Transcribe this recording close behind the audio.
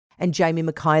And Jamie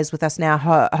Mackay is with us now,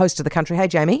 host of The Country. Hey,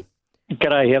 Jamie.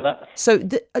 G'day, Heather. So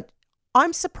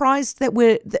I'm surprised that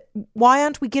why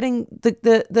aren't we getting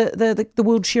the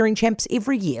World Shearing Champs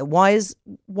every year? Why is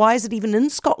it even in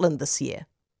Scotland this year?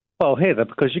 Well, Heather,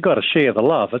 because you've got to share the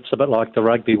love. It's a bit like the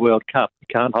Rugby World Cup. You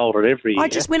can't hold it every year.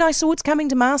 When I saw it's coming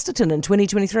to Masterton in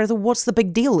 2023, I thought, what's the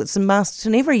big deal? It's in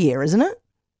Masterton every year, isn't it?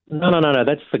 No.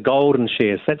 That's the Golden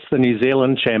Shears. That's the New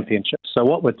Zealand Championship. So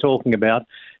what we're talking about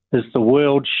is the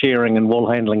World Shearing and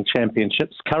Wool Handling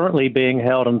Championships, currently being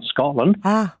held in Scotland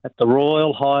at the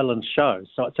Royal Highland Show.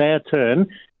 So it's our turn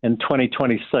in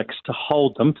 2026 to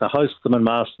host them in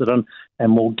Masterton,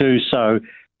 and we'll do so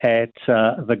at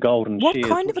the Golden Shears. What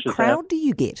kind of a crowd do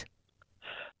you get?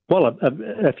 Well,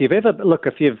 if you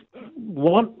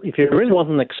really want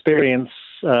an experience,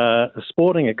 a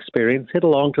sporting experience, head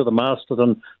along to the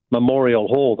Masterton Memorial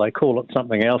Hall. They call it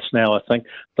something else now, I think.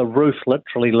 The roof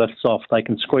literally lifts off. They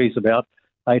can squeeze about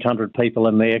 800 people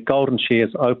in there. Golden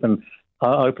Shears Open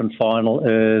Final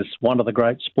is one of the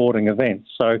great sporting events.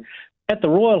 So at the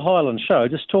Royal Highland Show,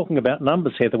 just talking about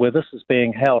numbers, Heather, where this is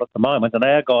being held at the moment, and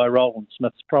our guy Roland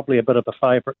Smith's probably a bit of a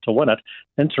favourite to win it.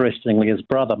 Interestingly, his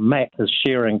brother Matt is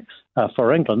shearing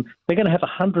for England. They're going to have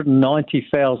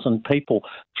 190,000 people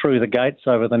through the gates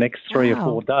over the next 3 or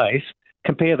 4 days.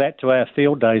 Compare that to our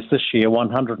field days this year,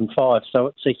 105. So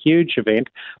it's a huge event.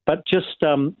 But just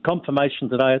confirmation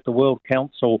today at the World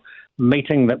Council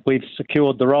meeting that we've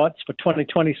secured the rights for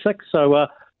 2026. So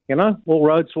all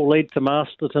roads will lead to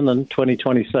Masterton in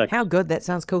 2026. How good. That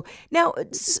sounds cool. Now,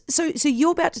 so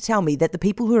you're about to tell me that the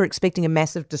people who are expecting a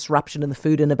massive disruption in the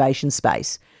food innovation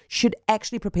space should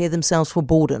actually prepare themselves for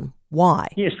boredom. Why?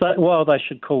 Yes, they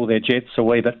should cool their jets a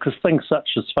wee bit, because things such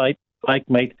as fake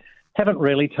meat haven't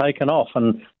really taken off.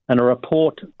 And a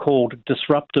report called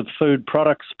Disruptive Food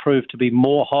Products proved to be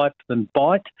more hype than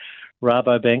bite.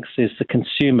 Rabobank says the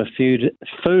consumer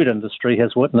food industry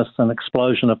has witnessed an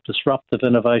explosion of disruptive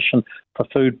innovation for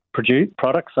food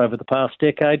products over the past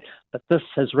decade, but this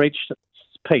has reached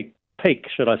its peak,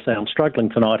 should I say. I'm struggling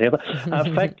tonight, Heather.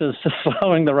 Factors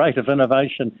slowing the rate of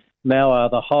innovation now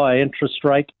are the high interest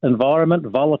rate environment,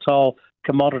 volatile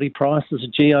commodity prices,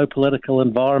 geopolitical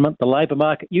environment, the labour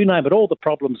market, you name it, all the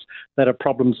problems that are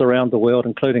problems around the world,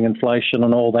 including inflation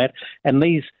and all that. And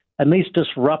these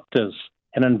disruptors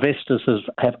and investors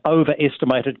have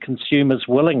overestimated consumers'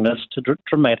 willingness to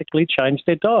dramatically change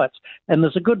their diets. And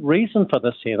there's a good reason for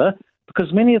this, Heather,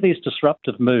 because many of these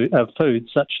disruptive foods,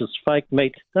 such as fake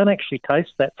meat, don't actually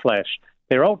taste that flash.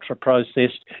 They're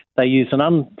ultra-processed, they use an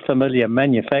unfamiliar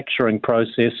manufacturing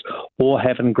process, or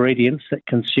have ingredients that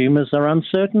consumers are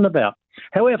uncertain about.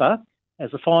 However,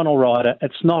 as a final rider,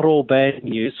 it's not all bad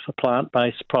news for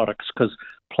plant-based products, because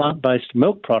plant-based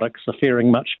milk products are faring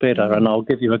much better, and I'll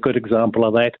give you a good example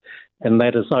of that, and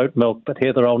that is oat milk. But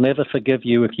Heather, I'll never forgive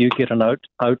you if you get an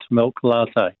oat milk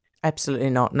latte. Absolutely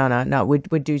not. No.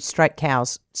 We'd do straight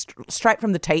cows, straight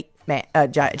from the teat,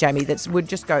 Jamie. We'd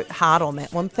just go hard on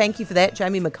that one. Thank you for that,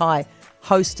 Jamie Mackay,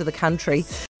 host of The Country.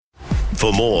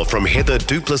 For more from Heather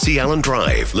Duplessis Allen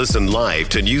Drive, listen live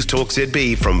to News Talk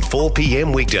ZB from 4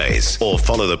 p.m. weekdays, or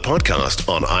follow the podcast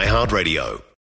on iHeartRadio.